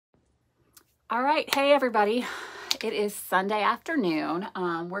All right, hey everybody. It is Sunday afternoon.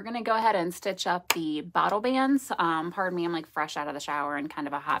 We're gonna go ahead and stitch up the bottle bands. Pardon me, I'm like fresh out of the shower and kind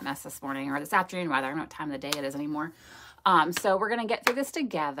of a hot mess this morning or this afternoon rather. I don't know what time of the day it is anymore. So we're gonna get through this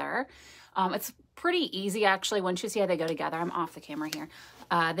together. It's pretty easy actually once you see how they go together. I'm off the camera here.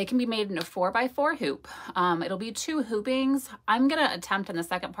 They can be made in a 4x4 hoop. It'll be 2 hoopings. I'm gonna attempt in the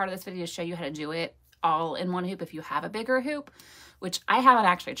second part of this video to show you how to do it all in one hoop if you have a bigger hoop, which I haven't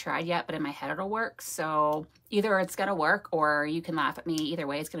actually tried yet, but in my head it'll work. So either it's gonna work or you can laugh at me. Either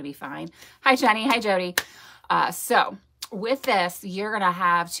way, it's gonna be fine. Hi, Jenny. Hi, Jody. So with this, you're gonna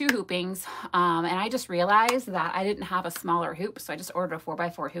have 2 hoopings. And I just realized that I didn't have a smaller hoop. So I just ordered a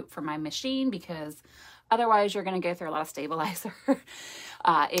 4x4 hoop for my machine because otherwise you're gonna go through a lot of stabilizer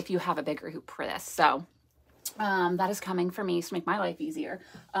if you have a bigger hoop for this. So that is coming for me to make my life easier.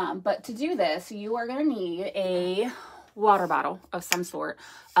 But to do this, you are gonna need a water bottle of some sort.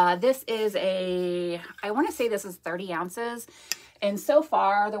 This is I want to say this is 30 ounces. And so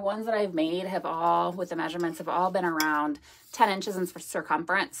far, the ones that I've made have all, with the measurements, have all been around 10 inches in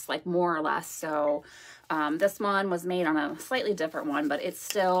circumference, like more or less. So this one was made on a slightly different one, but it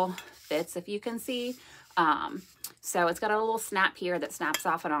still fits, if you can see. So it's got a little snap here that snaps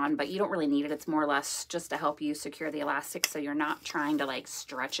off and on, but you don't really need it. It's more or less just to help you secure the elastic so you're not trying to like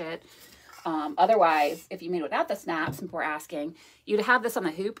stretch it. Otherwise, if you made it without the snaps, and we're asking, you'd have this on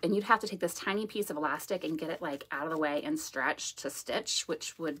the hoop and you'd have to take this tiny piece of elastic and get it like out of the way and stretch to stitch,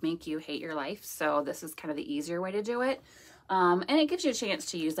 which would make you hate your life. So this is kind of the easier way to do it. And it gives you a chance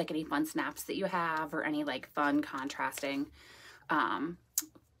to use like any fun snaps that you have or any like fun contrasting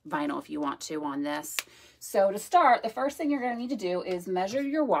vinyl if you want to on this. So to start, the first thing you're going to need to do is measure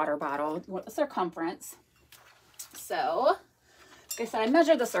your water bottle, what circumference. So like I said, I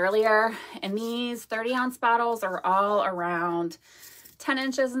measured this earlier, and these 30-ounce bottles are all around 10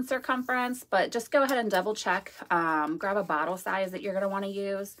 inches in circumference, but just go ahead and double check. Grab a bottle size that you're going to want to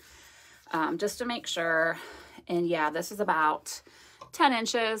use just to make sure. And yeah, this is about 10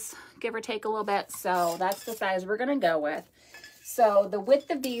 inches, give or take a little bit. So that's the size we're going to go with. So the width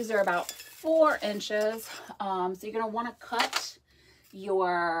of these are about 4 inches. So you're going to want to cut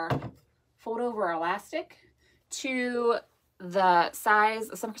your fold over elastic to the size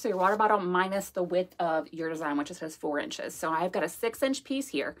of your water bottle minus the width of your design, which says 4 inches. So I've got a 6-inch piece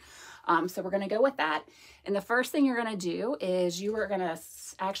here. So we're going to go with that. And the first thing you're going to do is you are going to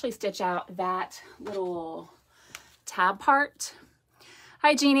actually stitch out that little tab part.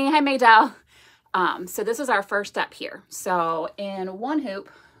 Hi, Jeannie. Hi, Maydell. So this is our first step here. So in one hoop,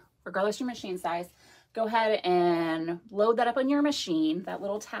 regardless of your machine size, go ahead and load that up on your machine, that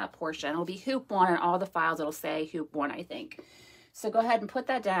little tab portion. It'll be hoop 1, and all the files it'll say hoop 1, I think. So go ahead and put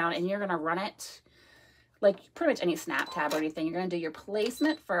that down, and you're going to run it like pretty much any snap tab or anything. You're going to do your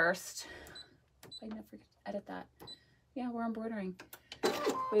placement first. I never forget to edit that. Yeah, we're embroidering.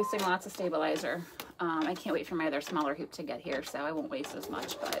 Wasting lots of stabilizer. I can't wait for my other smaller hoop to get here, so I won't waste as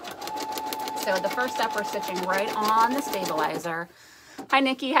much. But so the first step, we're stitching right on the stabilizer. Hi,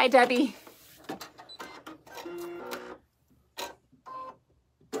 Nikki. Hi, Debbie.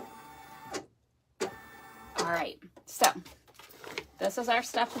 All right, so this is our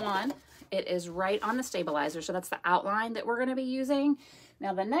step 1. It is right on the stabilizer, so that's the outline that we're going to be using.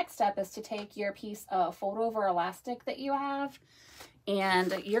 Now the next step is to take your piece of fold over elastic that you have,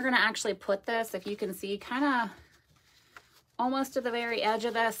 and you're going to actually put this, if you can see, kind of almost to the very edge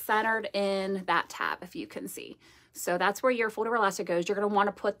of this, centered in that tab, if you can see. So that's where your fold over elastic goes. You're going to want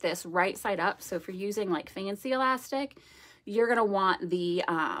to put this right side up. So if you're using like fancy elastic, you're going to want the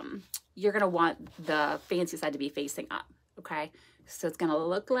fancy side to be facing up, okay? So it's going to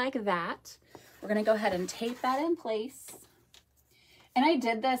look like that. We're going to go ahead and tape that in place. And I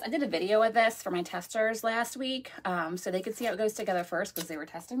did a video of this for my testers last week, so they could see how it goes together first because they were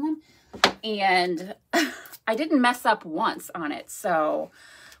testing them. And I didn't mess up once on it, so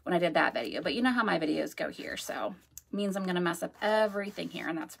when I did that video, but you know how my videos go here, so it means I'm going to mess up everything here,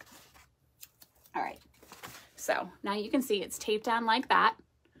 and that's all right. So now you can see it's taped down like that.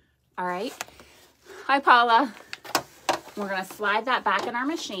 All right. Hi, Paula. We're going to slide that back in our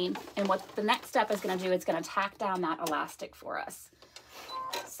machine. And what the next step is going to do, it's going to tack down that elastic for us.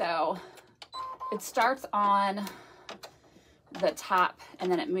 So it starts on the top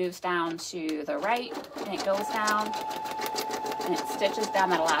and then it moves down to the right and it goes down and it stitches down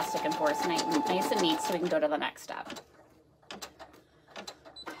that elastic and for us nice and neat so we can go to the next step.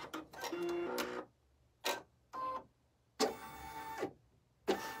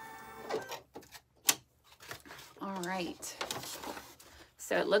 All right,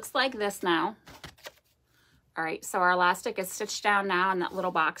 so it looks like this now. All right, so our elastic is stitched down now in that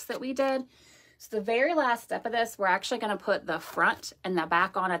little box that we did. So the very last step of this, we're actually going to put the front and the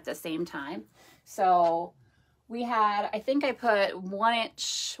back on at the same time. So we had, I think I put 1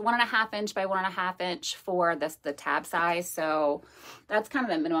 inch, 1.5 inch by 1.5 inch for this, the tab size. So that's kind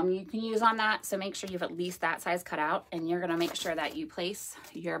of the minimum you can use on that. So make sure you have at least that size cut out, and you're going to make sure that you place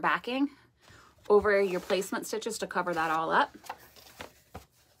your backing over your placement stitches to cover that all up.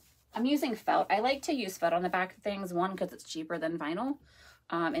 I'm using felt. I like to use felt on the back of things, one, because it's cheaper than vinyl,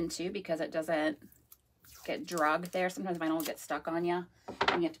 and two, because it doesn't get drugged there. Sometimes vinyl will get stuck on you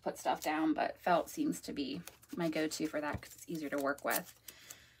and you have to put stuff down, but felt seems to be my go-to for that because it's easier to work with.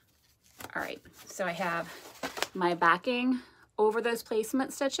 All right, so I have my backing over those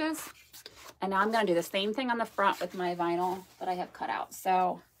placement stitches, and now I'm going to do the same thing on the front with my vinyl that I have cut out.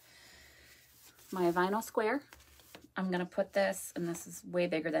 So my vinyl square, I'm going to put this, and this is way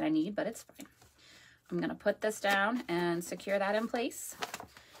bigger than I need, but it's fine. I'm going to put this down and secure that in place.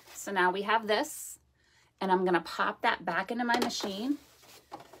 So now we have this, and I'm going to pop that back into my machine,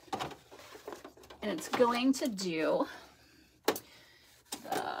 and it's going to do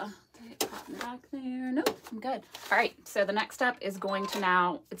the, pop back there. Nope, I'm good. All right, so the next step is going to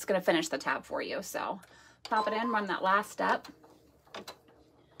now, it's going to finish the tab for you. So pop it in, run that last step.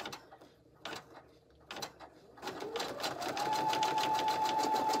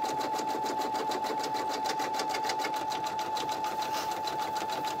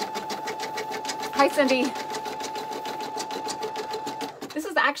 Hi, Cindy. This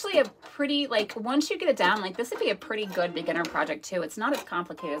is actually a pretty, like, once you get it down, like, this would be a pretty good beginner project too. It's not as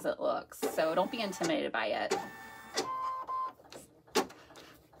complicated as it looks, so don't be intimidated by it.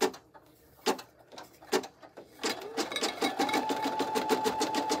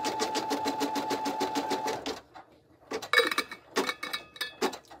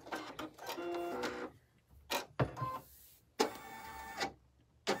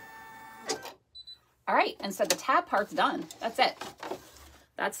 All right, and so the tab part's done. That's it.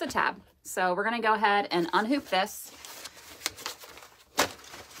 That's the tab. So we're gonna go ahead and unhoop this,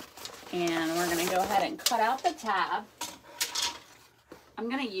 and we're gonna go ahead and cut out the tab. I'm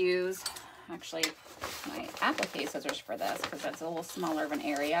gonna use, actually, my applique scissors for this because that's a little smaller of an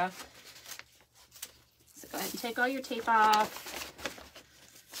area. So go ahead and take all your tape off.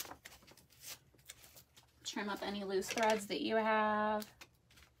 Trim up any loose threads that you have.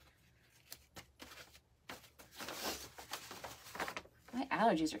 My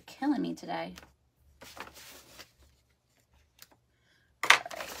allergies are killing me today. All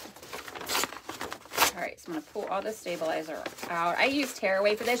right, so I'm gonna pull all the stabilizer out. I use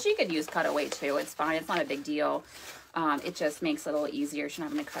tearaway for this. You could use cutaway too. It's fine, it's not a big deal. It just makes it a little easier. You're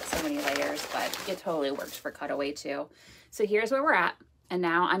not gonna cut so many layers, but it totally works for cutaway too. So here's where we're at. And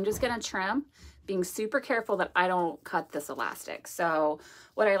now I'm just gonna trim, being super careful that I don't cut this elastic. So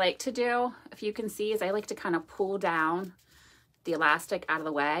what I like to do, if you can see, is I like to kind of pull down the elastic out of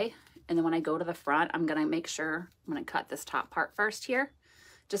the way, and then when I go to the front, I'm gonna make sure, I'm gonna cut this top part first here,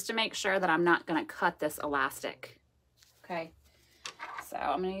 just to make sure that I'm not gonna cut this elastic, okay? So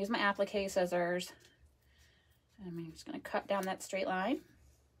I'm gonna use my applique scissors, and I'm just gonna cut down that straight line.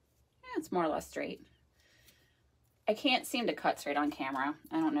 Yeah, it's more or less straight. I can't seem to cut straight on camera.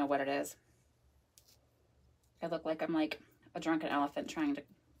 I don't know what it is. I look like I'm like a drunken elephant trying to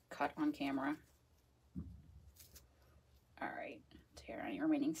cut on camera. All right, tear any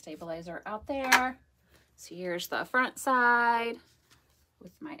remaining stabilizer out there. So here's the front side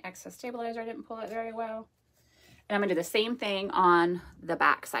with my excess stabilizer. I didn't pull it very well. And I'm gonna do the same thing on the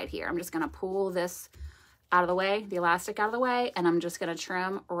back side here. I'm just gonna pull this out of the way, the elastic out of the way, and I'm just gonna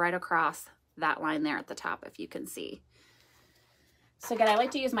trim right across that line there at the top, if you can see. So again, I like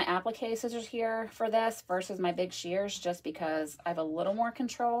to use my applique scissors here for this versus my big shears, just because I have a little more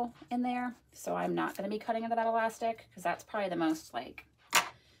control in there. So I'm not going to be cutting into that elastic, because that's probably the most like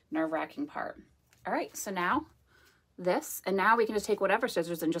nerve-wracking part. All right, so now this, and now we can just take whatever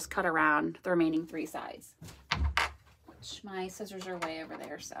scissors and just cut around the remaining 3 sides, which my scissors are way over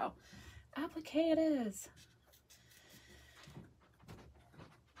there. So applique it is.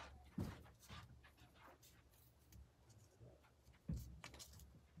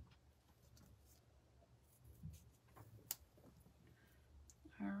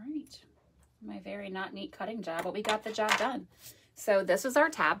 All right, my very not neat cutting job, but we got the job done. So this is our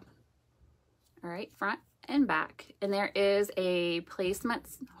tab, all right, front and back. And there is a placement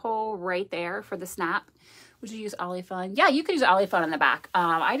hole right there for the snap. Would you use Olifun? Yeah, you could use Olifun in the back.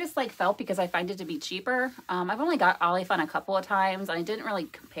 I just like felt because I find it to be cheaper. I've only got Olifun a couple of times, and I didn't really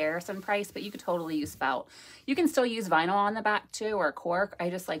comparison price, but you could totally use felt. You can still use vinyl on the back too, or cork. I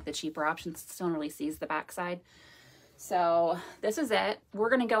just like the cheaper option since no one really sees the back side. So this is it. We're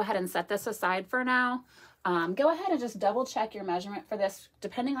going to go ahead and set this aside for now. Go ahead and just double check your measurement for this,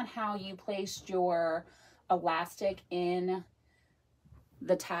 depending on how you placed your elastic in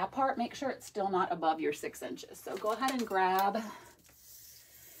the tab part. Make sure it's still not above your 6 inches. So go ahead and grab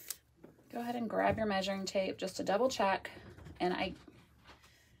your measuring tape just to double check. And I'm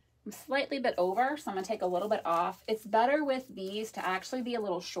slightly bit over, so I'm gonna take a little bit off. It's better with these to actually be a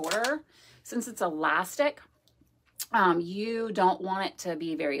little shorter since it's elastic. You don't want it to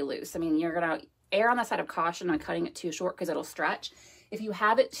be very loose. I mean, you're gonna err on the side of caution on cutting it too short because it'll stretch. If you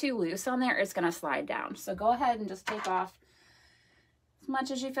have it too loose on there, it's gonna slide down. So go ahead and just take off as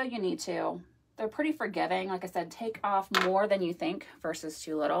much as you feel you need to. They're pretty forgiving. Like I said, take off more than you think versus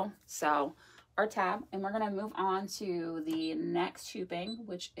too little. So our tab, and we're gonna move on to the next hooping,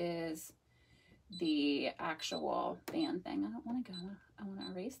 which is the actual band thing. I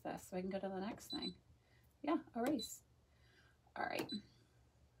wanna erase this so I can go to the next thing. Yeah, erase. All right.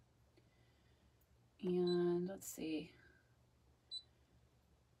 And let's see.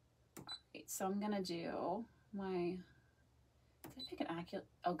 All right, so I'm gonna do my, did I pick an accurate?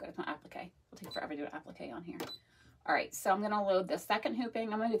 Oh good, it's not applique. It'll take forever to do an applique on here. All right, so I'm gonna load the second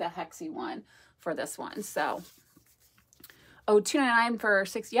hooping. I'm gonna do the hexy one for this one. So, oh, $2.99 for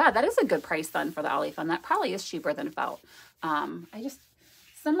 6. Yeah, that is a good price then for the Ollie Fun. That probably is cheaper than felt.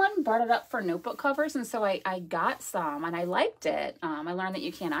 Someone brought it up for notebook covers, and so I got some, and I liked it. I learned that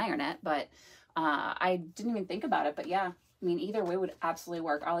you can't iron it, but I didn't even think about it. But yeah, I mean, either way would absolutely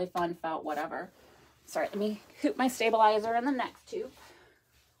work. Ollie Fun, felt, whatever. Sorry, let me hoop my stabilizer in the next hoop.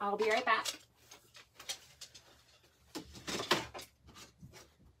 I'll be right back.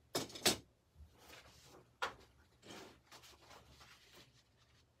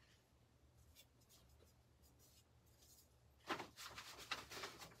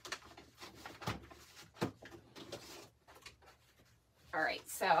 All right,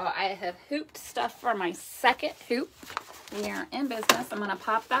 so I have hooped stuff for my second hoop. We are in business. I'm gonna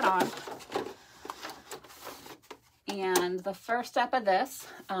pop that on. And the first step of this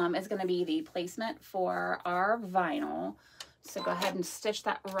is gonna be the placement for our vinyl. So go ahead and stitch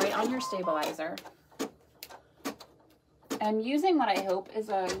that right on your stabilizer. I'm using what I hope is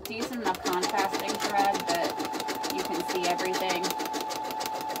a decent enough contrasting thread that you can see everything.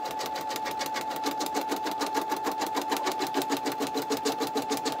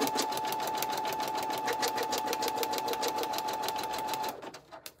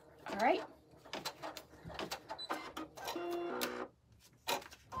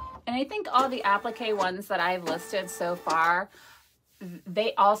 And I think all the applique ones that I've listed so far,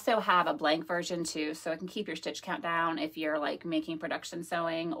 they also have a blank version too, so it can keep your stitch count down if you're like making production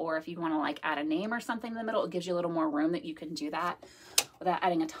sewing, or if you want to like add a name or something in the middle. It gives you a little more room that you can do that without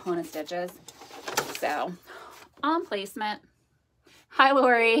adding a ton of stitches. So on placement. Hi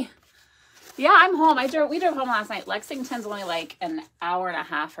Lori. Yeah, I'm home. We drove home last night. Lexington's only like an hour and a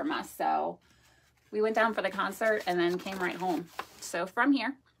half from us, so we went down for the concert and then came right home. So from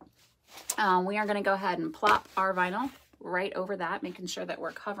here, we are going to go ahead and plop our vinyl right over that, making sure that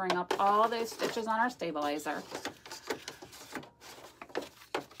we're covering up all those stitches on our stabilizer.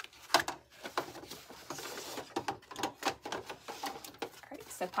 All right,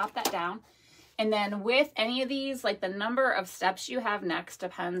 so pop that down. And then with any of these, like the number of steps you have next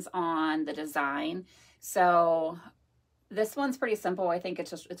depends on the design. So this one's pretty simple. I think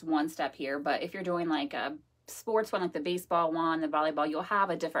it's one step here, but if you're doing like a sports one, like the baseball one, the volleyball, you'll have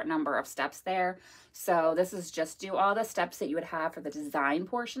a different number of steps there. So this is just do all the steps that you would have for the design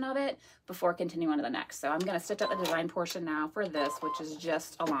portion of it before continuing on to the next. So I'm going to stitch out the design portion now for this, which is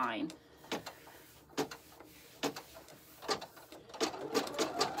just a line.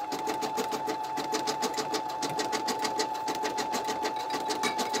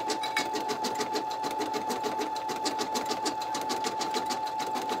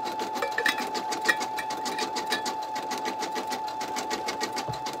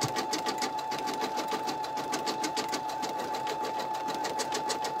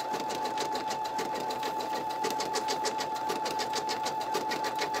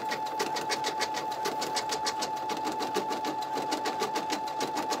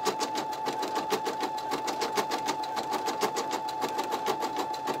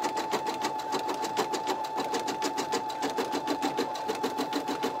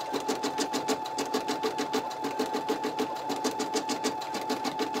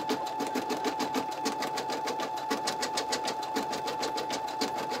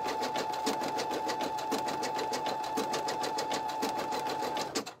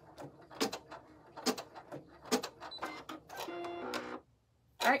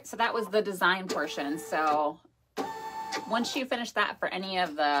 All right, so that was the design portion. So once you finish that for any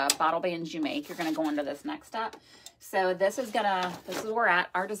of the bottle bands you make, you're gonna go into this next step. So this is where we're at,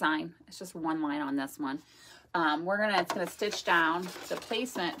 our design. It's just one line on this one. It's gonna stitch down the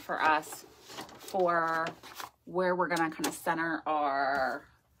placement for us for where we're gonna kind of center our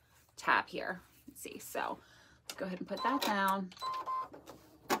tab here. Let's see, so let's go ahead and put that down.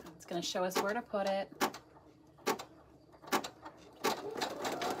 It's gonna show us where to put it.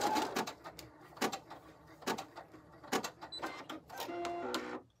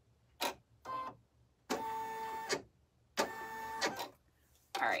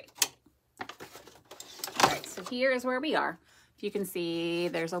 All right, so here is where we are. If you can see,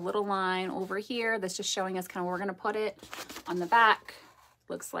 there's a little line over here that's just showing us kind of where we're gonna put it. On the back,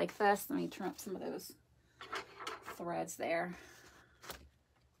 looks like this. Let me turn up some of those threads there.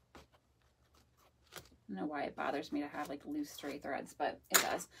 I don't know why it bothers me to have like loose stray threads, but it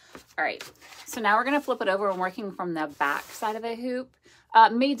does. All right, so now we're gonna flip it over and working from the back side of the hoop.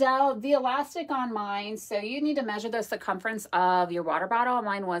 Maydell, the elastic on mine, so you need to measure the circumference of your water bottle.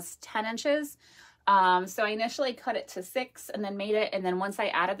 Mine was 10 inches. So I initially cut it to 6 and then made it, and then once I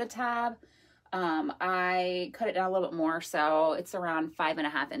added the tab, I cut it down a little bit more, so it's around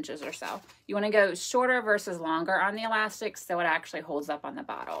 5.5 inches or so. You want to go shorter versus longer on the elastic so it actually holds up on the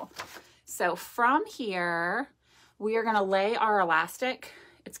bottle. So from here, we are going to lay our elastic.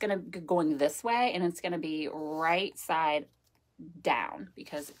 It's going to be going this way, and it's going to be right side down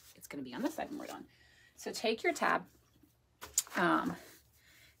because it's going to be on this side when we're done. So take your tab, and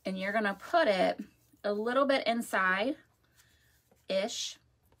you're going to put it a little bit inside-ish.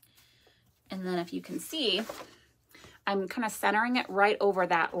 And then if you can see, I'm kind of centering it right over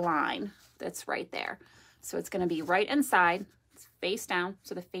that line that's right there. So it's going to be right inside, it's face down.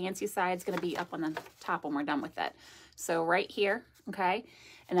 So the fancy side is going to be up on the top when we're done with it. So right here, okay?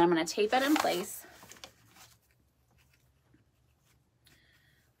 And then I'm going to tape it in place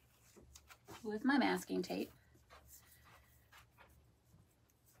with my masking tape.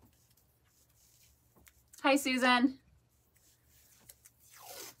 Hi, Susan.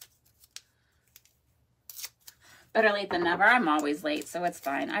 Better late than never. I'm always late, so it's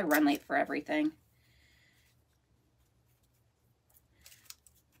fine. I run late for everything.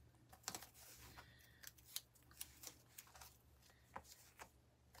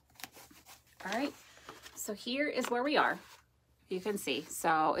 All right, so here is where we are. You can see,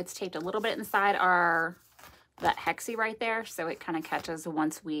 so it's taped a little bit inside that hexie right there, so it kind of catches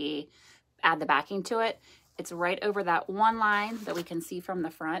once we add the backing to it. It's right over that one line that we can see from the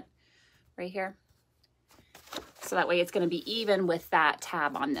front right here. So that way it's going to be even with that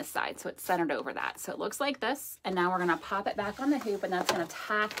tab on this side. So it's centered over that. So it looks like this. And now we're going to pop it back on the hoop, and that's going to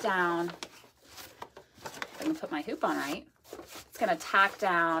tack down. I'm going to put my hoop on right. It's going to tack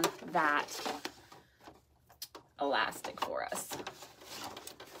down that elastic for us.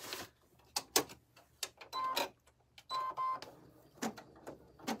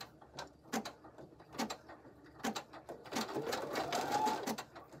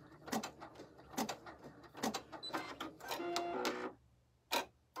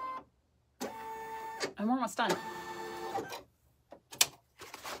 I'm almost done.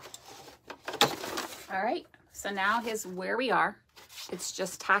 All right, so now here's where we are. It's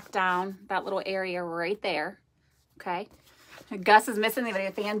just tacked down that little area right there, okay? Gus is missing the video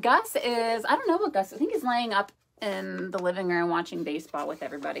fan. Gus is, I don't know what Gus is. I think he's laying up in the living room watching baseball with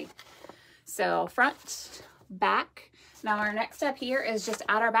everybody. So front, back. Now our next step here is just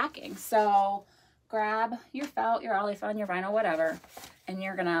add our backing. So grab your felt, your olefin, your vinyl, whatever, and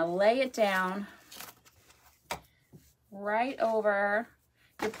you're gonna lay it down right over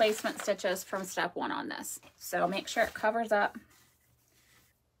your placement stitches from step 1 on this. So make sure it covers up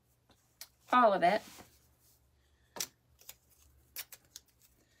all of it.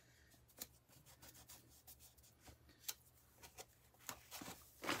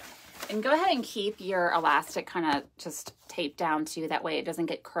 And go ahead and keep your elastic kind of just taped down too, that way it doesn't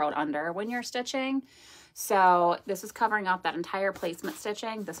get curled under when you're stitching. So this is covering up that entire placement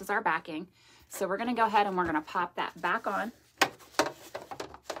stitching. This is our backing. So we're gonna go ahead and we're gonna pop that back on.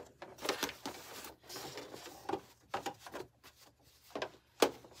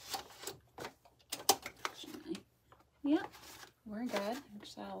 Yep, we're good. Make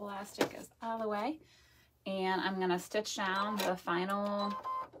sure that elastic is all the way. And I'm gonna stitch down the final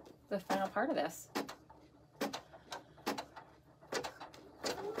part of this.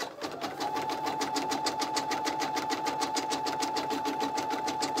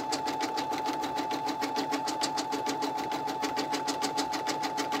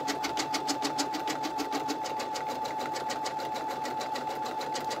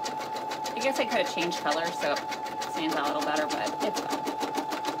 I guess I could have changed colors so stands out a little better, but it's fine.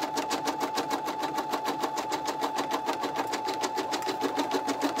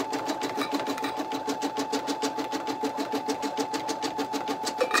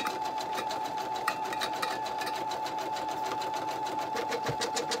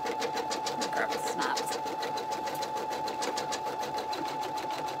 Grab the snaps.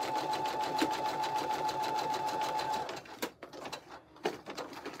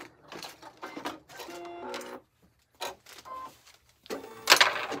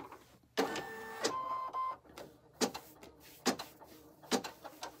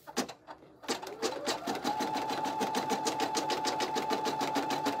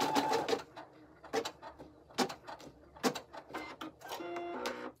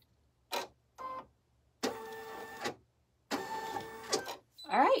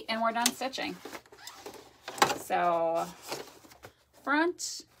 All right, and we're done stitching. So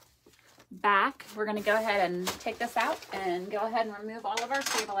front, back, we're gonna go ahead and take this out and go ahead and remove all of our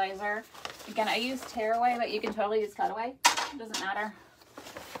stabilizer. Again, I use tearaway, but you can totally use cutaway. It doesn't matter.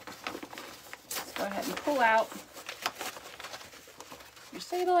 Just go ahead and pull out your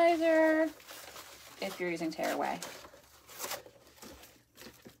stabilizer if you're using tearaway.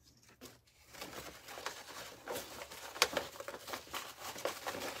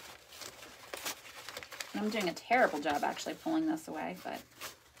 I'm doing a terrible job actually pulling this away, but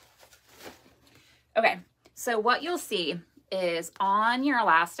okay. So what you'll see is on your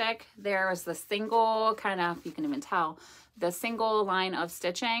elastic, there is the single kind of, you can even tell, the single line of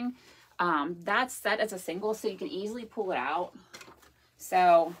stitching. That's set as a single, so you can easily pull it out.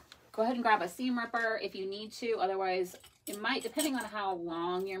 So go ahead and grab a seam ripper if you need to. Otherwise, it might, depending on how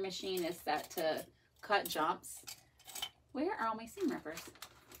long your machine is set to cut jumps. Where are all my seam rippers?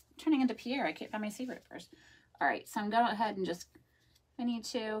 Turning into Pierre, I can't find my seam rippers. All right, so I'm going to go ahead and just, I need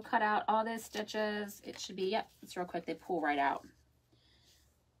to cut out all those stitches. It should be, yep, it's real quick, they pull right out.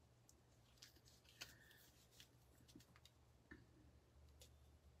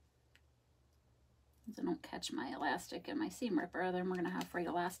 If I don't catch my elastic and my seam ripper, then we're going to have frayed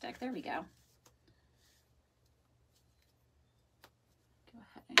elastic. There we go. Go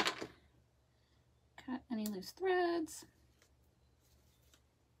ahead and cut any loose threads.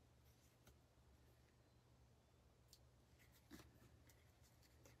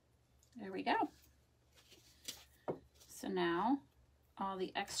 There we go. So now all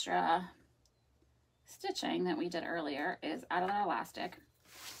the extra stitching that we did earlier is out of that elastic.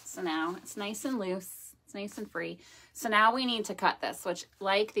 So now it's nice and loose, it's nice and free. So now we need to cut this, which,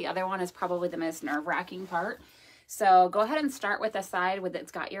 like the other one, is probably the most nerve-wracking part. So go ahead and start with the side with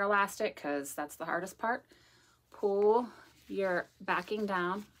it's got your elastic, because that's the hardest part. Pull your backing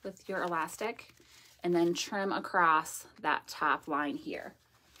down with your elastic and then trim across that top line here.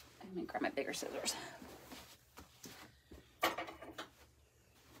 I'm gonna grab my bigger scissors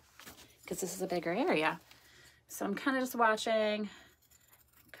because this is a bigger area. So I'm kind of just watching,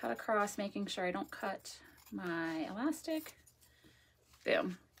 cut across, making sure I don't cut my elastic.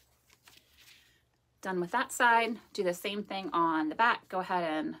 Boom. Done with that side. Do the same thing on the back. Go ahead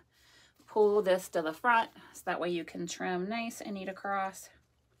and pull this to the front so that way you can trim nice and neat across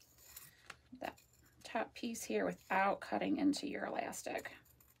that top piece here without cutting into your elastic.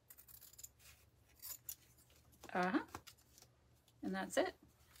 And that's it.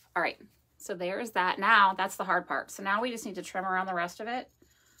 All right, so there's that. Now that's the hard part. So now we just need to trim around the rest of it.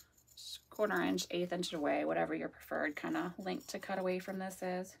 Just 1/4 inch, 1/8 inch away, whatever your preferred kind of length to cut away from this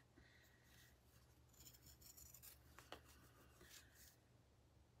is.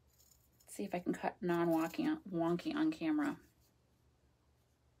 Let's see if I can cut non-wonky on camera.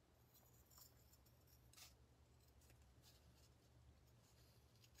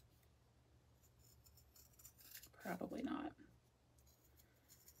 Probably not. All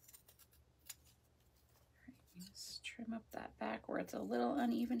right, just trim up that back where it's a little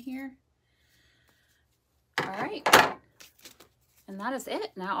uneven here. All right, and that is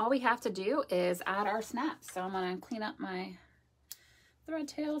it. Now all we have to do is add our snaps. So I'm going to clean up my thread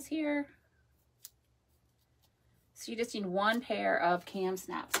tails here. So you just need 1 pair of cam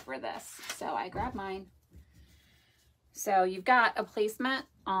snaps for this. So I grab mine. So you've got a placement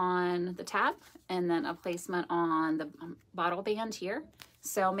on the tab and then a placement on the bottle band here.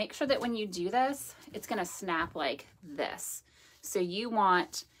 So make sure that when you do this, it's going to snap like this. So you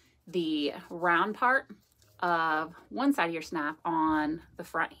want the round part of one side of your snap on the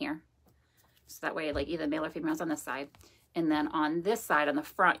front here. So that way, like, either male or female is on this side. And then on this side, on the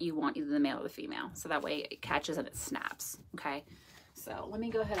front, you want either the male or the female. So that way it catches and it snaps, okay? So let me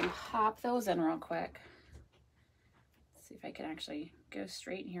go ahead and pop those in real quick. See if I can actually go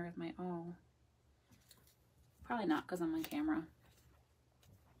straight in here with my awl. Probably not because I'm on camera.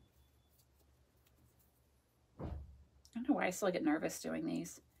 I don't know why I still get nervous doing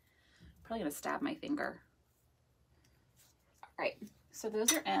these. Probably gonna stab my finger. All right, so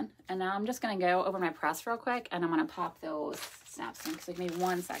those are in, and now I'm just gonna go over my press real quick, and I'm gonna pop those snaps in. So give me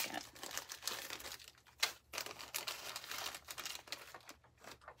 1 second.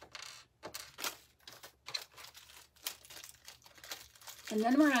 And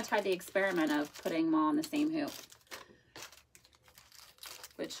then we're gonna try the experiment of putting them all in the same hoop,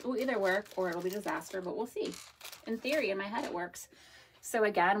 which will either work or it'll be a disaster, but we'll see. In theory, in my head, it works. So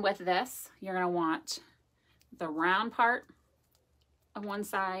again, with this, you're gonna want the round part of one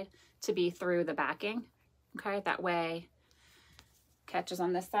side to be through the backing, okay? That way, catches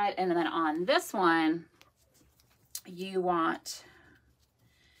on this side. And then on this one, you want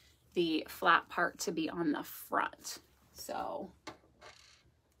the flat part to be on the front. So,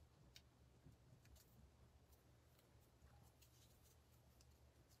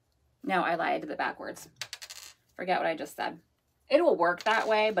 no, I lied, the backwards. Forget what I just said. It will work that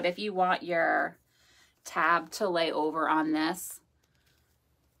way, but if you want your tab to lay over on this,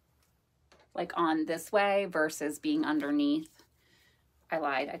 like on this way versus being underneath, I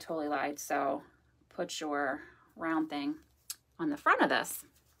lied, I totally lied. So put your round thing on the front of this,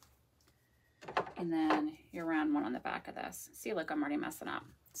 and then your round one on the back of this. See, look, I'm already messing up.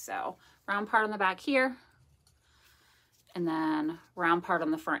 So round part on the back here, and then round part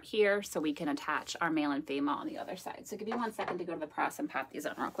on the front here, so we can attach our male and female on the other side. So give me 1 second to go to the press and pop these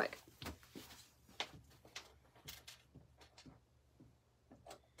in real quick.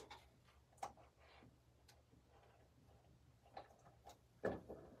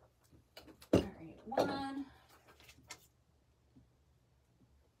 All right, 1.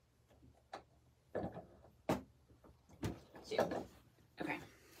 Okay.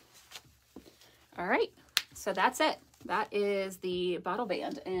 All right, so that's it. That is the bottle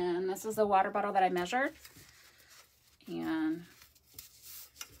band, and this is the water bottle that I measured, and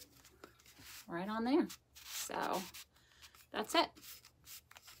right on there. So that's it.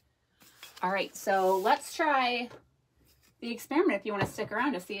 All right, so let's try the experiment if you want to stick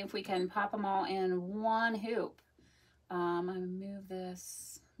around to see if we can pop them all in one hoop. I'm gonna move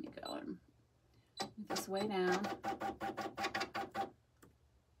this, let me go and move this way down.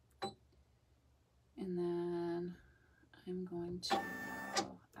 And then I'm going to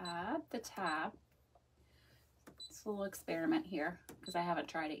add the tab. It's a little experiment here because I haven't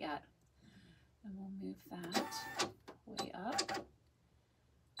tried it yet. And we'll move that way up.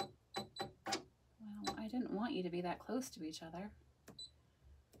 Well, I didn't want you to be that close to each other.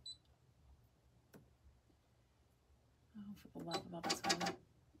 Oh, for the love of all that's going on.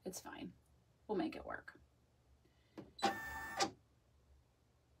 It's fine. We'll make it work.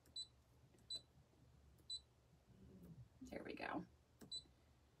 There we go.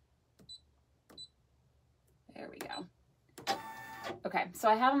 There we go. Okay, so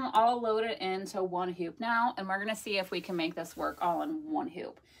I have them all loaded into one hoop now, and we're gonna see if we can make this work all in one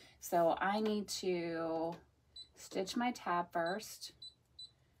hoop. So I need to stitch my tab first,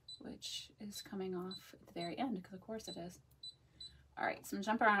 which is coming off at the very end, because of course it is. All right, so I'm gonna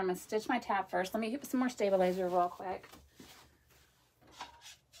jump around. I'm gonna stitch my tab first. Let me get some more stabilizer real quick.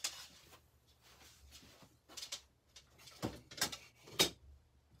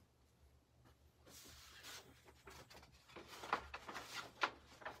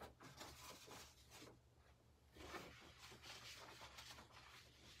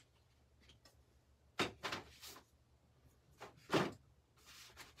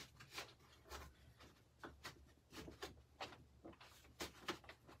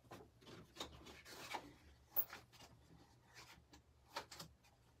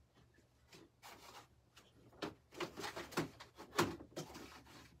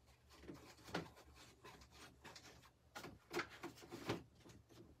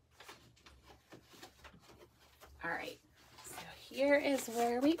 All right, so here is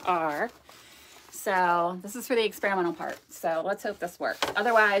where we are. So this is for the experimental part. So let's hope this works.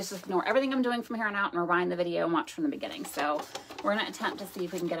 Otherwise, just ignore everything I'm doing from here on out and rewind the video and watch from the beginning. So we're gonna attempt to see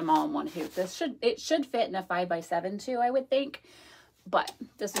if we can get them all in one hoop. It should fit in a 5x7 too, I would think. But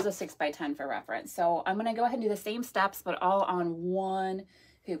this is a 6x10 for reference. So I'm gonna go ahead and do the same steps, but all on one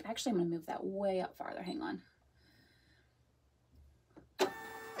hoop. Actually, I'm gonna move that way up farther. Hang on.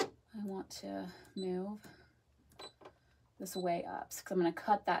 I want to move this way up because I'm going to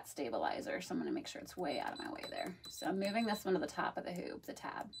cut that stabilizer, so I'm going to make sure it's way out of my way there. So I'm moving this one to the top of the hoop, the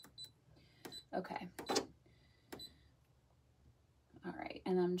tab. Okay. All right,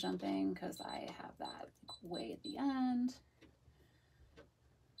 and I'm jumping because I have that way at the end.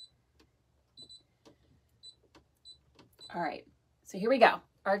 All right, so here we go,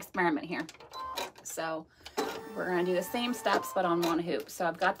 our experiment here. So we're gonna do the same steps, but on one hoop. So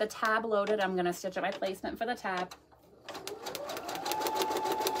I've got the tab loaded. I'm gonna stitch up my placement for the tab.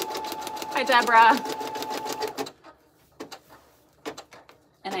 Hi, Deborah.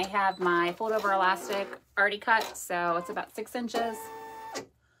 And I have my fold over elastic already cut, so it's about 6 inches.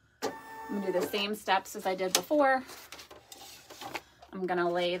 I'm gonna do the same steps as I did before. I'm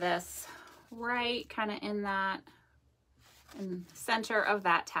gonna lay this right kind of in the center of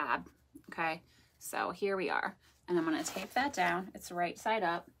that tab. Okay, so here we are. And I'm gonna tape that down. It's right side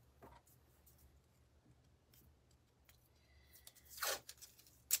up.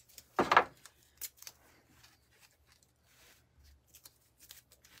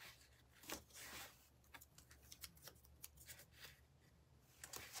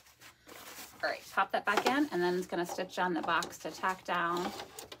 All right, pop that back in, and then it's gonna stitch on the box to tack down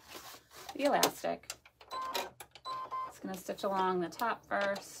the elastic. It's gonna stitch along the top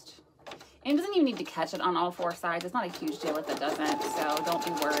first. And it doesn't even need to catch it on all 4 sides. It's not a huge deal if it doesn't, so don't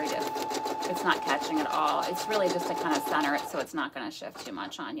be worried if it's not catching at all. It's really just to kind of center it so it's not gonna shift too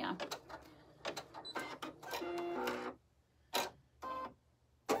much on you.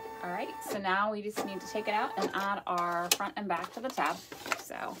 All right, so now we just need to take it out and add our front and back to the tab.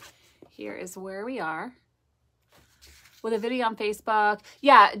 So here is where we are. With a video on Facebook.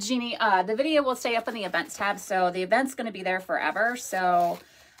 Yeah, Jeannie, the video will stay up in the events tab, so the event's gonna be there forever. So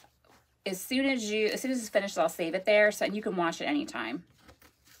as soon as it's finished, I'll save it there, so you can watch it anytime.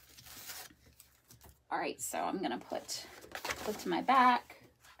 All right, so I'm gonna put to my back.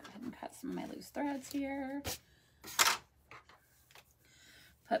 Go ahead and cut some of my loose threads here.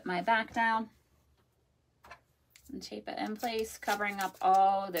 Put my back down and tape it in place, covering up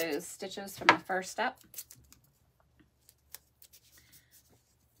all those stitches from the first step.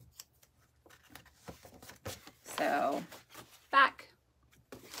 So back.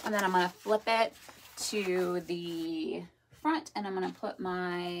 And then I'm going to flip it to the front, and I'm going to put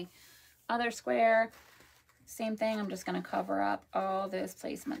my other square. Same thing, I'm just going to cover up all those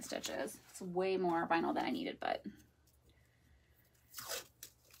placement stitches. It's way more vinyl than I needed, but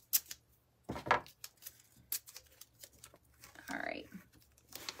all right.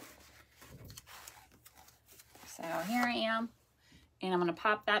 So here I am, and I'm going to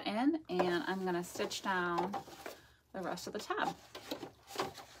pop that in, and I'm going to stitch down the rest of the tab.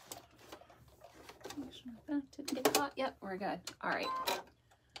 Make sure that didn't get caught. Yep, we're good. All right.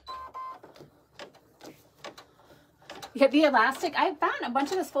 Yeah, the elastic, I found a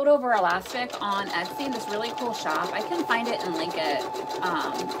bunch of this fold over elastic on Etsy in this really cool shop. I can find it and link it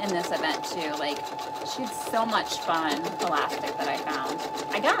in this event too. Like, she had so much fun elastic that I found.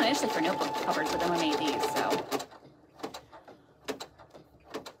 I got it initially for notebook covers, but then we made these, so.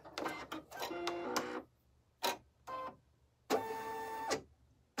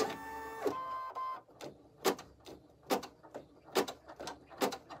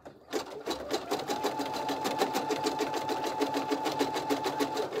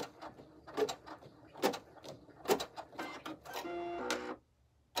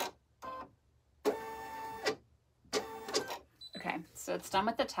 So it's done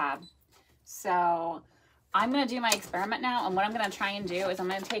with the tab. So I'm going to do my experiment now, and what I'm going to try and do is I'm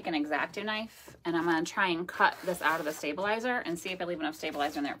going to take an X-Acto knife and I'm going to try and cut this out of the stabilizer and see if I leave enough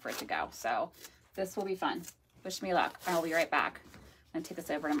stabilizer in there for it to go. So this will be fun. Wish me luck. I'll be right back. I'm going to take this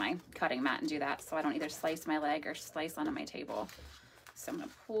over to my cutting mat and do that so I don't either slice my leg or slice onto my table. So I'm going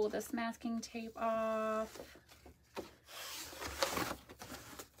to pull this masking tape off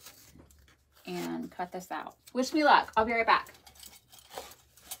and cut this out. Wish me luck. I'll be right back.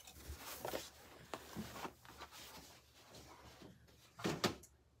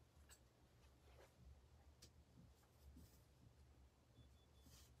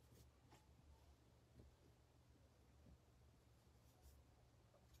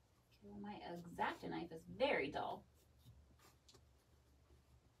 My X-Acto knife is very dull.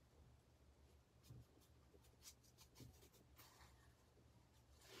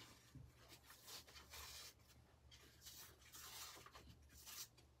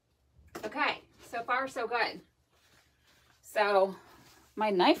 Okay, so far so good. So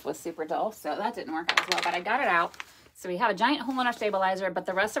my knife was super dull, so that didn't work out as well, but I got it out. So we have a giant hole in our stabilizer, but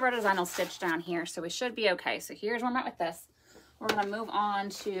the rest of our design will stitch down here, so we should be okay. So here's where I'm at with this. We're going to move on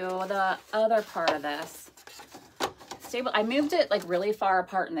to the other part of this. I moved it like really far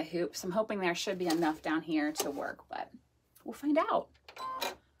apart in the hoop, so I'm hoping there should be enough down here to work, but we'll find out.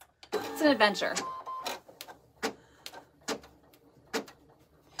 It's an adventure.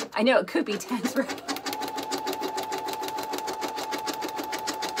 I know it could be tense, right?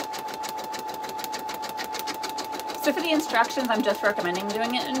 So for the instructions, I'm just recommending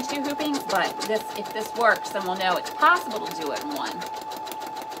doing it in 2 hoopings, but if this works, then we'll know it's possible to do it in 1.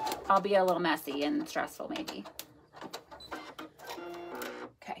 I'll be a little messy and stressful maybe.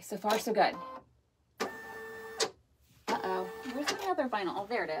 Okay, so far so good. Uh-oh, where's my other vinyl? Oh,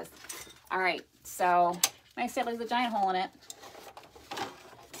 there it is. All right, so my stapler has a giant hole in it.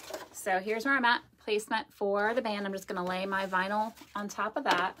 So here's where I'm at. Placement for the band. I'm just gonna lay my vinyl on top of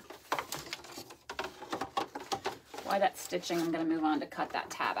that. While that's stitching, I'm gonna move on to cut that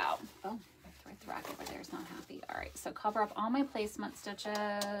tab out. Oh, the rack over there is not happy. All right, so cover up all my placement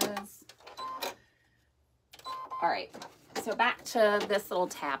stitches. All right, so back to this little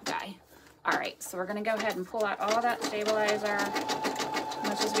tab guy. All right, so we're gonna go ahead and pull out all that stabilizer as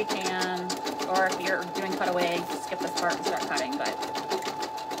much as we can, or if you're doing cutaway, skip this part and start cutting, but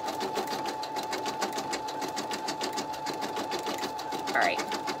all right.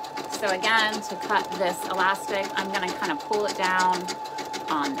 So again, to cut this elastic, I'm gonna kind of pull it down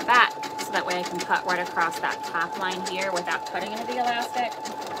on the back so that way I can cut right across that top line here without cutting into the elastic.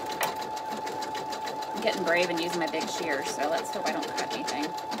 I'm getting brave and using my big shears, so let's hope I don't cut anything.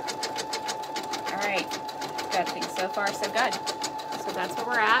 All right, good thing so far so good. So that's where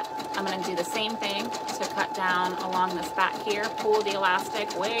we're at. I'm gonna do the same thing to cut down along this back here, pull the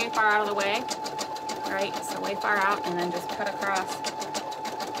elastic way far out of the way. All right, so way far out, and then just cut across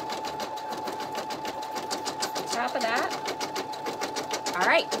top of that. All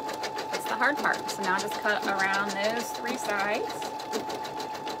right, that's the hard part. So now just cut around those 3 sides.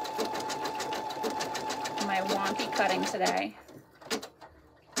 My wonky cutting today.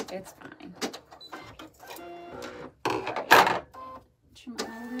 It's fine. All right, trim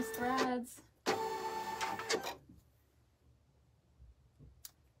all these threads.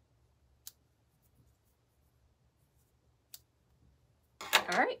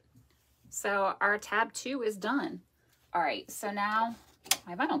 All right. So our tab 2 is done. All right, so now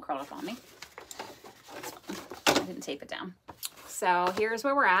my vinyl curled up on me. I didn't tape it down. So here's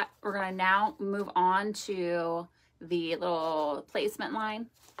where we're at. We're gonna now move on to the little placement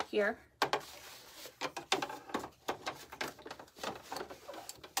line here.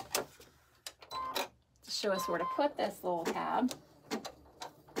 To show us where to put this little tab.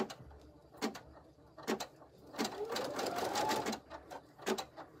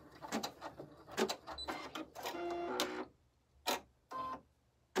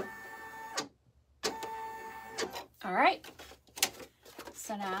 All right,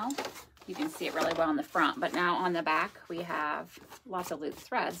 so now you can see it really well on the front, but now on the back we have lots of loop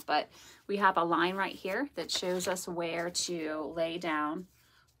threads, but we have a line right here that shows us where to lay down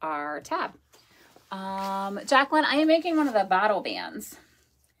our tab. Jacqueline, I am making one of the bottle bands.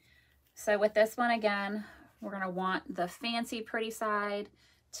 So with this one, again, we're gonna want the fancy pretty side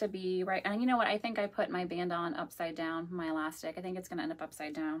to be right, and you know what, I think I put my band on upside down, my elastic. I think it's gonna end up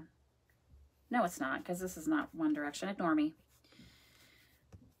upside down. No, it's not, because this is not one direction. Ignore me.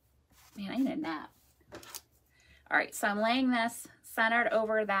 Man, I need a nap. All right, so I'm laying this centered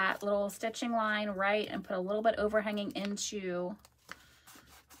over that little stitching line, right, and put a little bit overhanging into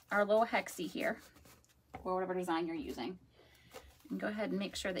our little hexie here, or whatever design you're using. And go ahead and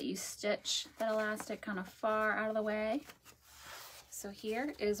make sure that you stitch that elastic kind of far out of the way. So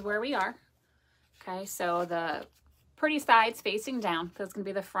here is where we are. Okay, so the pretty side's facing down, because it's going to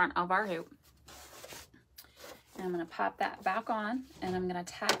be the front of our hoop. And I'm going to pop that back on, and I'm going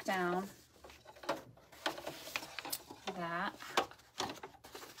to tack down that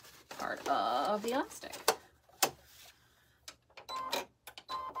part of the elastic.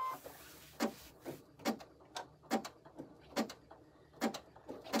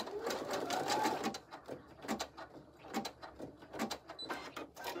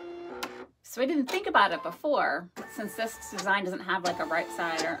 So I didn't think about it before, since this design doesn't have like a right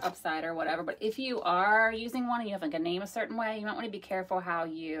side or upside or whatever, but if you are using one and you have like a name a certain way, you might want to be careful how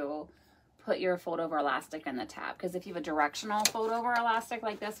you put your fold over elastic in the tab, because if you have a directional fold over elastic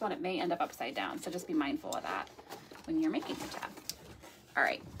like this one, it may end up upside down. So just be mindful of that when you're making your tab. All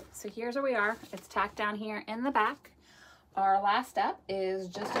right, so here's where we are. It's tacked down here in the back. Our last step is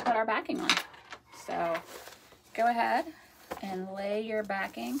just to put our backing on. So go ahead and lay your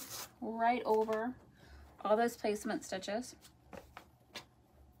backing right over all those placement stitches.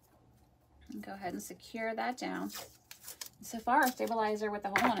 And go ahead and secure that down. So far, our stabilizer with the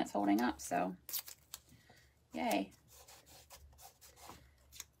hole in it's holding up, so yay.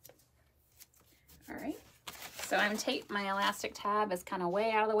 All right, so I'm taped, my elastic tab is kind of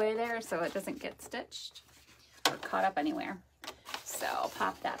way out of the way there so it doesn't get stitched or caught up anywhere. So I'll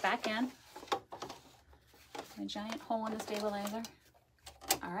pop that back in. A giant hole in the stabilizer.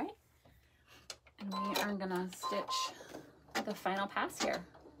 All right. And we are gonna stitch the final pass here.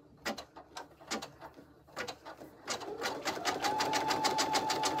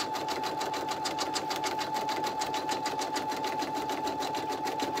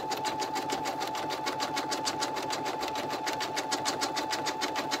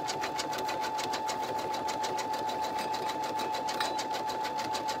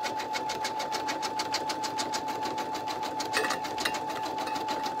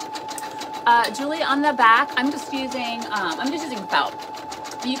 Julie, on the back, I'm just using felt.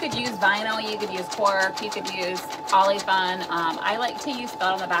 You could use vinyl, you could use cork, you could use Olifun. I like to use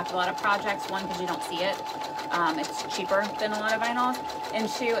felt on the back of a lot of projects. One, because you don't see it. It's cheaper than a lot of vinyls. And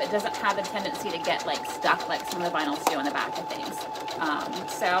two, it doesn't have the tendency to get like stuck like some of the vinyls do on the back of things.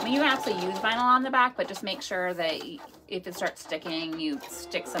 So, I mean, you can absolutely use vinyl on the back, but just make sure that if it starts sticking, you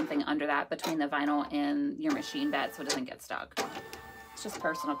stick something under that between the vinyl and your machine bed so it doesn't get stuck. It's just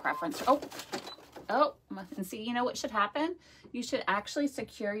personal preference. Oh, and see, you know what should happen? You should actually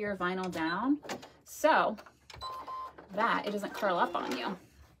secure your vinyl down so that it doesn't curl up on you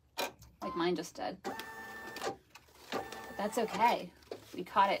like mine just did. But that's okay. We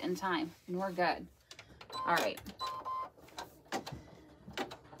caught it in time and we're good. All right.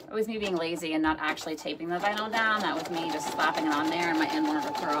 It was me being lazy and not actually taping the vinyl down. That was me just slapping it on there and my end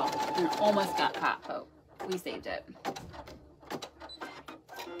wanted to curl and it almost got caught, but we saved it.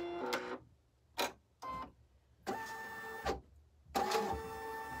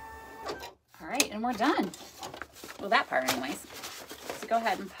 And we're done. Well, that part anyways. So go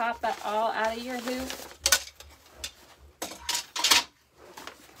ahead and pop that all out of your hoop.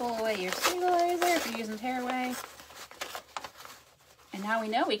 Pull away your stabilizer if you're using tearaway. And now we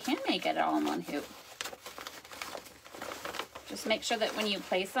know we can make it all in one hoop. Just make sure that when you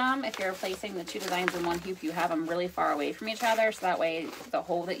place them, if you're placing the two designs in one hoop, you have them really far away from each other, so that way the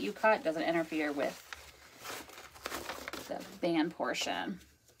hole that you cut doesn't interfere with the band portion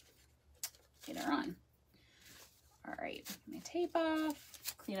later on. All right, my tape off,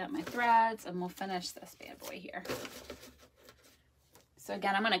 clean up my threads, and we'll finish this bad boy here. So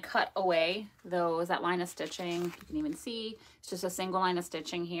again, I'm going to cut away that line of stitching. You can even see it's just a single line of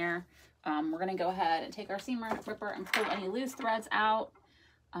stitching here. We're going to go ahead and take our seam ripper and pull any loose threads out.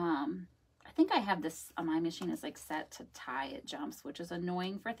 I think I have this on my machine is like set to tie it jumps, which is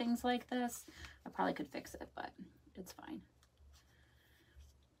annoying for things like this. I probably could fix it, but it's fine.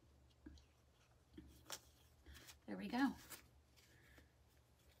 There we go.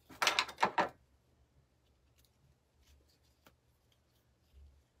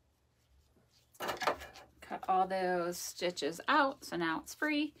 Cut all those stitches out, so now it's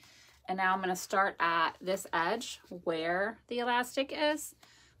free. And now I'm going to start at this edge where the elastic is,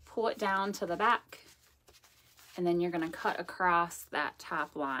 pull it down to the back, and then you're going to cut across that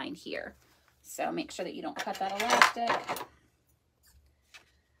top line here. So make sure that you don't cut that elastic.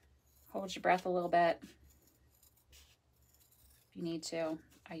 Hold your breath a little bit. If you need to.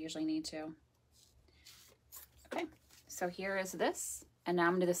 I usually need to. Okay, so here is this. And now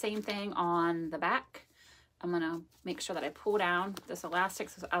I'm going to do the same thing on the back. I'm going to make sure that I pull down this elastic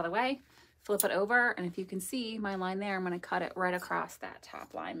so it's out of the way, flip it over, and if you can see my line there, I'm going to cut it right across that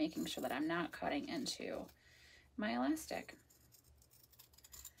top line, making sure that I'm not cutting into my elastic.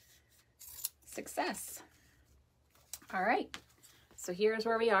 Success. All right, so here's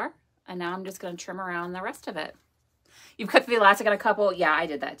where we are, and now I'm just going to trim around the rest of it. You've cut the elastic on a couple. Yeah, I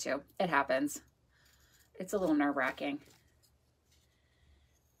did that too. It happens. It's a little nerve-wracking.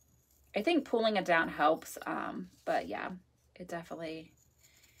 I think pulling it down helps, but yeah, it definitely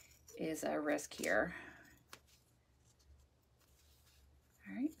is a risk here.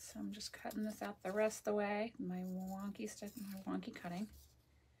 All right, so I'm just cutting this out the rest of the way. My wonky cutting.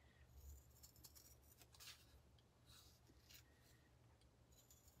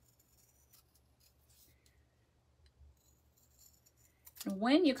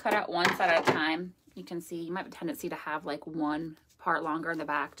 When you cut out one side at a time, you can see you might have a tendency to have like one part longer in the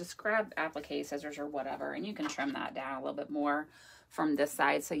back. Just grab applique scissors or whatever, and you can trim that down a little bit more from this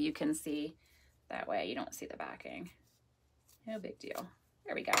side so you can see. That way you don't see the backing. No big deal.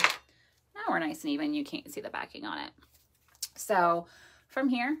 There we go. Now we're nice and even. You can't see the backing on it. So from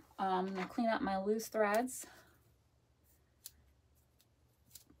here, I'm going to clean up my loose threads.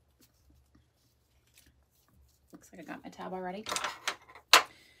 Looks like I got my tab already.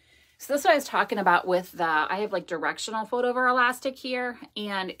 So this is what I was talking about with I have like directional fold over elastic here.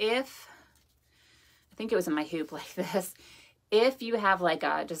 And I think it was in my hoop like this, if you have like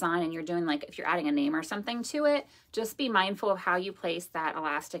a design and you're doing like, if you're adding a name or something to it, just be mindful of how you place that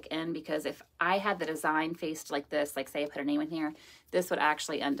elastic in, because if I had the design faced like this, like say I put a name in here, this would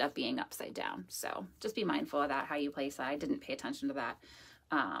actually end up being upside down. So just be mindful of that, how you place that. I didn't pay attention to that.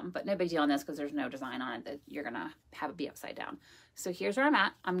 But no big deal on this because there's no design on it that you're gonna have it be upside down. So here's where I'm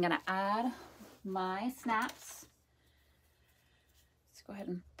at. I'm gonna add my snaps. Let's go ahead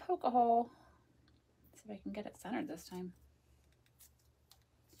and poke a hole. See if I can get it centered this time.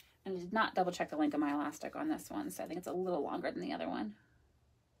 And I did not double check the length of my elastic on this one, so I think it's a little longer than the other one.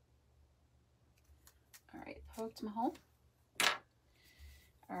 All right, poked my hole.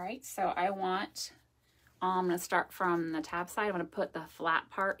 All right, so I want, I'm gonna start from the tab side. I'm gonna put the flat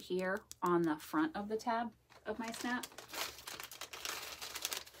part here on the front of the tab of my snap.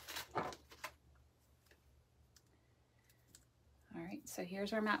 All right, so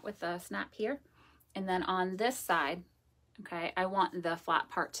here's where I'm at with the snap here. And then on this side, okay, I want the flat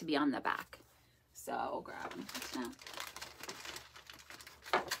part to be on the back. So grab the snap.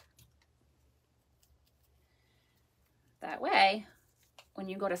 That way, when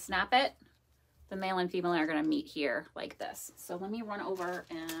you go to snap it, the male and female are gonna meet here like this. So let me run over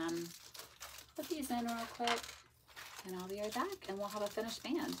and put these in real quick, and I'll be right back and we'll have a finished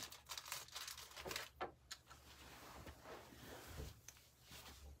band.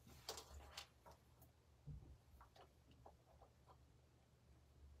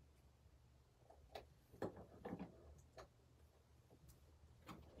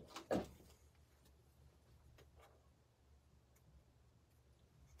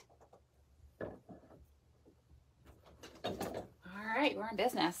 All right, we're in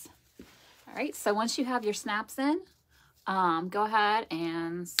business. All right, so once you have your snaps in, go ahead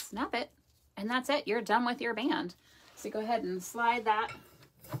and snap it, and that's it. You're done with your band. So go ahead and slide that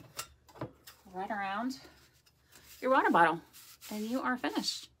right around your water bottle, and you are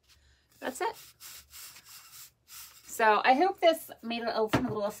finished. That's it. So I hope this made it a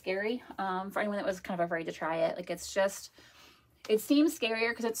little scary for anyone that was kind of afraid to try it. Like, it's just, it seems scarier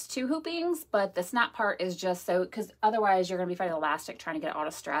because it's two hoopings, but the snap part is just so, because otherwise you're going to be fighting elastic trying to get it all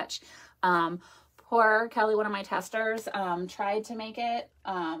to stretch. Poor Kelly, one of my testers, tried to make it,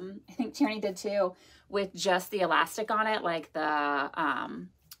 I think Tierney did too, with just the elastic on it, like the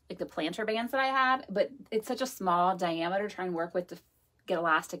planter bands that I had, but it's such a small diameter trying to work with to get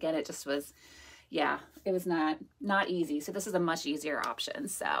elastic in. It just was, yeah, it was not easy. So this is a much easier option.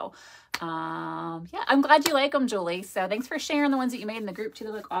 So yeah, I'm glad you like them, Julie. So thanks for sharing the ones that you made in the group too.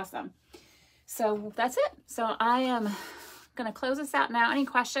 They look awesome. So that's it. So I am gonna close this out now. Any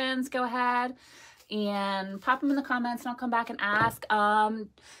questions, go ahead and pop them in the comments and I'll come back and ask.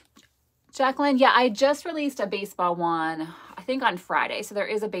 Jacqueline, yeah, I just released a baseball one, I think on Friday. So there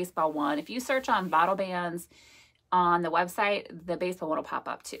is a baseball one. If you search on bottle bands on the website, the baseball one will pop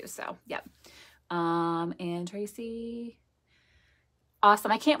up too. So, yep. And Tracy,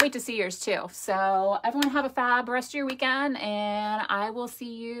 awesome. I can't wait to see yours too. So everyone have a fab rest of your weekend, and I will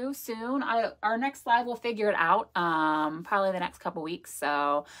see you soon. Our next live, we'll figure it out probably the next couple weeks.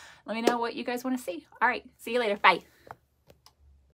 So let me know what you guys want to see. All right. See you later. Bye.